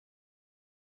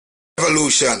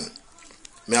Revolution.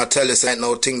 May I tell you, right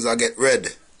now things are get red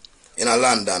in a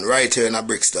London, right here in a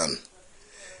Brixton.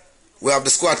 We have the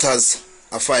squatters,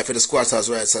 a fight for the squatters'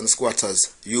 rights and the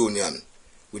squatters' union,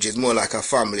 which is more like a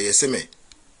family, you see me?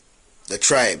 The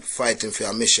tribe fighting for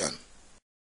a mission.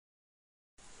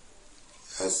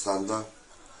 As Tunda,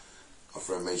 my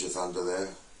friend Majah Tunda there,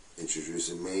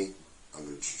 introducing me. I'm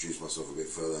going to introduce myself a bit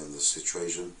further in the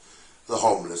situation. The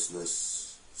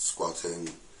homelessness, squatting,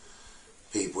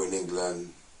 people in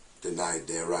England denied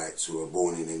their rights who were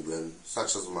born in England,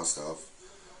 such as myself.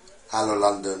 Hello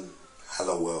London,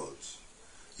 hello world.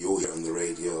 You all hear on the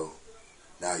radio,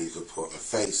 now you could put a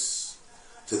face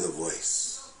to the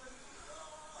voice.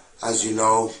 As you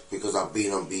know, because I've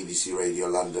been on BBC Radio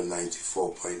London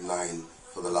 94.9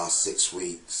 for the last 6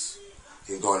 weeks,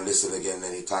 you can go and listen again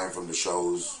anytime from the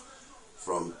shows,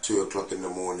 from 2 o'clock in the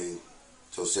morning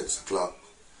till 6 o'clock.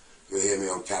 You'll hear me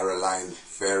on Caroline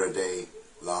Faraday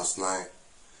last night,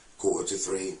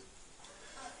 2:45,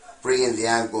 bringing the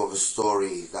angle of a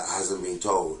story that hasn't been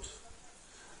told.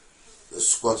 The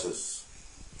squatters.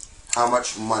 How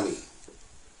much money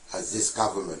has this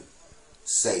government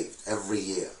saved every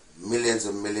year? Millions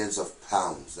and millions of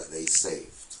pounds that they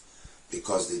saved,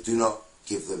 because they do not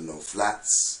give them no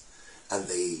flats and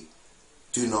they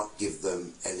do not give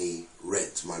them any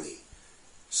rent money.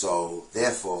 So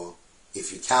therefore,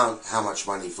 if you count how much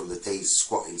money from the day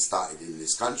squatting started in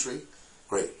this country,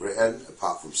 Great Britain,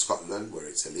 apart from Scotland where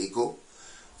it's illegal,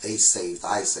 they saved,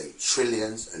 I say,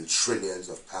 trillions and trillions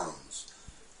of pounds.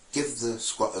 Give the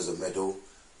squatters a medal,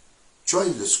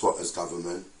 join the squatters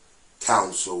government,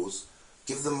 councils,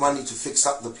 give them money to fix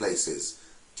up the places,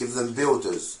 give them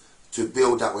builders to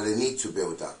build up where they need to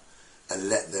build up, and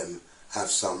let them have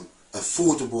some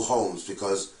affordable homes,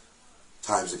 because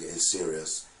times are getting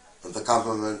serious. And the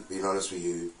government, being honest with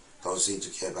you, don't seem to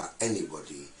care about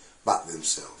anybody but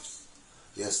themselves.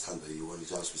 Yes, Tunda, you wanted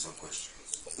to ask me some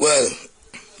questions? Well,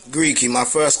 Greekie, my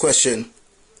first question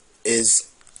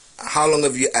is, how long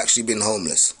have you actually been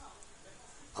homeless?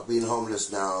 I've been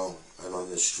homeless now and on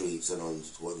the streets and on,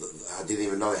 well, I didn't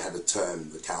even know it had a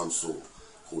term, the council,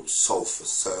 called sofa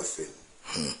surfing.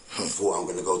 I thought I'm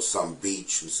going to go to some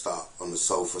beach and start on the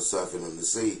sofa surfing on the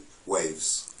sea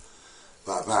waves.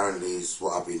 But apparently it's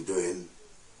what I've been doing,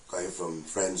 going from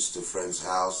friends to friends'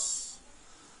 house,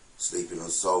 sleeping on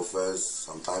sofas,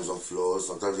 sometimes on floors,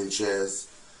 sometimes in chairs.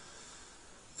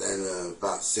 Then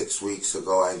about 6 weeks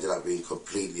ago I ended up being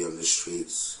completely on the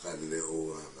streets. I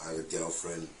had a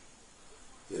girlfriend,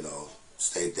 you know,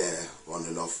 stayed there on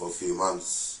and off for a few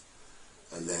months.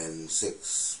 And then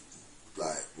 6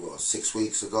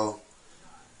 weeks ago,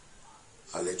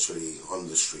 I literally on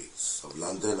the streets of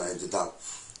London. I ended up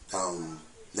down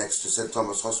next to St.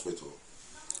 Thomas Hospital.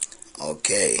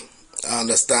 Okay, I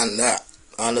understand that.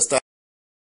 I understand.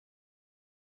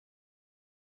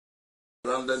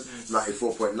 London,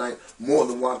 94.9, more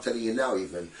than what I'm telling you now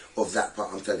even, of that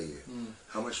part I'm telling you.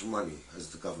 How much money has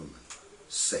the government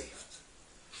saved?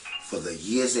 For the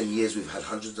years and years we've had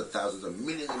hundreds of thousands and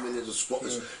millions of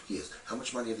squatters. Yes, how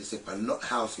much money have they saved by not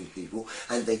housing people,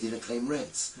 and they didn't claim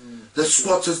rents? The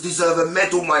squatters deserve a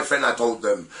medal, my friend, I told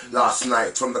them last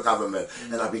night from the government.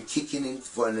 And I've been kicking in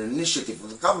for an initiative for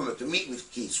the government to meet with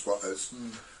key squatters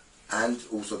and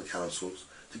also the councils,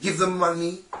 to give them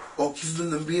money or give them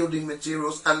the building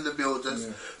materials and the builders.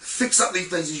 Fix up these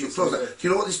places you close. Do you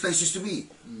know what this place used to be?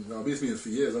 I've been here for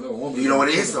years, I know. You know what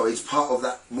it is though? It's part of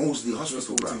that Maudsley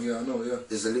Hospital, bro. Yeah, I know, yeah.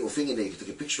 There's a little thing in there, you can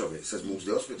take a picture of it. It says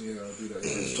Maudsley Hospital. Yeah, I do that.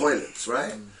 There's toilets,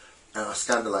 right? And I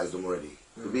scandalised them already.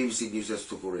 The BBC News just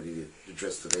took already the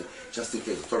dress today, just in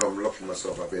case. I thought I'm locking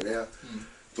myself up in there.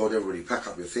 Told everybody, pack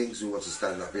up your things, who wants to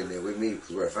stand up in there with me,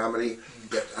 because we're a family.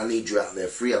 I need you out there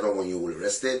free, I don't want you all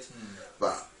arrested.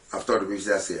 But I've told the BBC,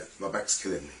 that's it. My back's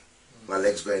killing me. My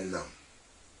legs going numb.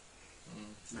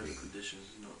 Medical conditions,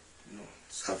 not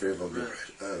Suffering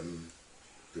from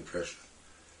depression.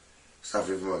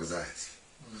 Suffering from anxiety.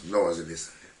 No one's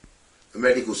listening. The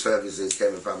medical services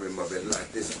came and found me in my bed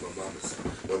like this at my mum's.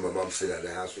 When my mum stayed at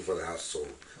the house before the house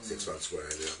sold 6 months ago,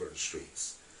 I ended up on the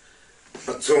streets.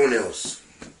 My toenails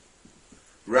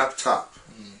wrapped up.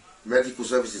 Medical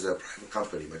services are a private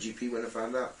company. My GP went and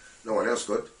found out. No one else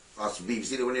could. Asked the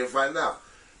BBC, they wouldn't even find out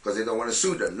because they don't want to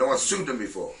sue them. No one's sued them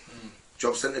before.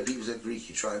 Job centre people said,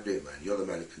 Greekie, try and do it, man. You're the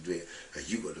man who can do it. And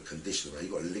you got the condition, man.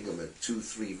 You got a ligament,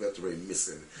 2-3 vertebrae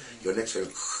missing. Your neck's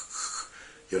going,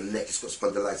 your neck, it's got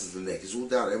spondylitis in the neck. It's all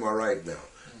down, MRI now.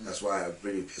 That's why I'm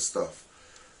really pissed off.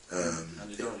 And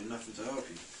they don't do nothing to help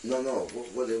you. No.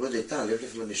 What they done, they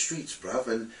left him on the streets, bruv.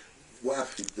 And what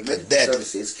happened? The medical dead.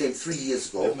 services came 3 years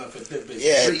ago.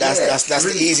 Yeah, that's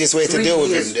the easiest way to deal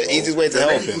with him. The easiest way to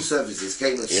help him. The medical services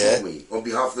came and saw me on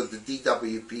behalf of the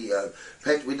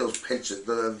DWP, Windows Pension,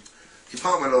 the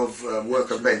Department of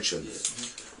Work and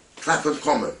Pensions, Clapham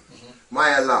Common,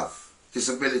 Majah Love,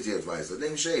 Disability Advisor.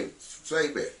 Name shame, say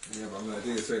it. Yeah, but I'm going to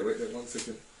do it straight. Wait there 1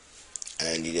 second.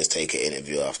 And you just take an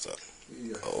interview after.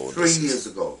 Yeah. Oh, 3 years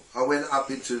ago, I went up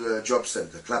into the job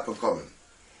centre, Clapham Common,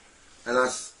 and I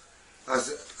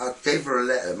gave her a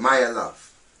letter, Majah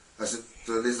Love. I said,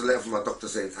 so there's a letter from my doctor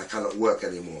saying I cannot work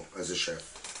anymore as a chef.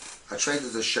 I trained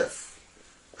as a chef,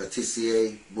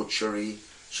 pâtissier, butchery,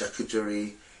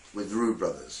 charcuterie with Roux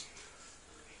Brothers.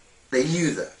 They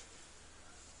knew that.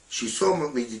 She saw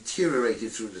me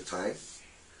deteriorated through the time.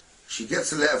 She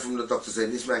gets a letter from the doctor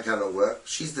saying this man cannot work.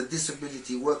 She's the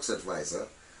disability works advisor.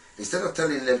 Instead of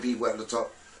telling them people at the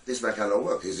top, this man cannot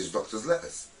work, here's his doctor's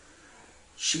letters.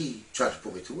 She tried to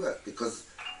put me to work because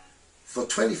for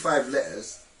 25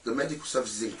 letters, the medical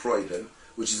services in Croydon,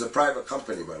 which is a private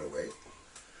company by the way,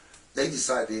 they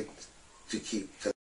decided to keep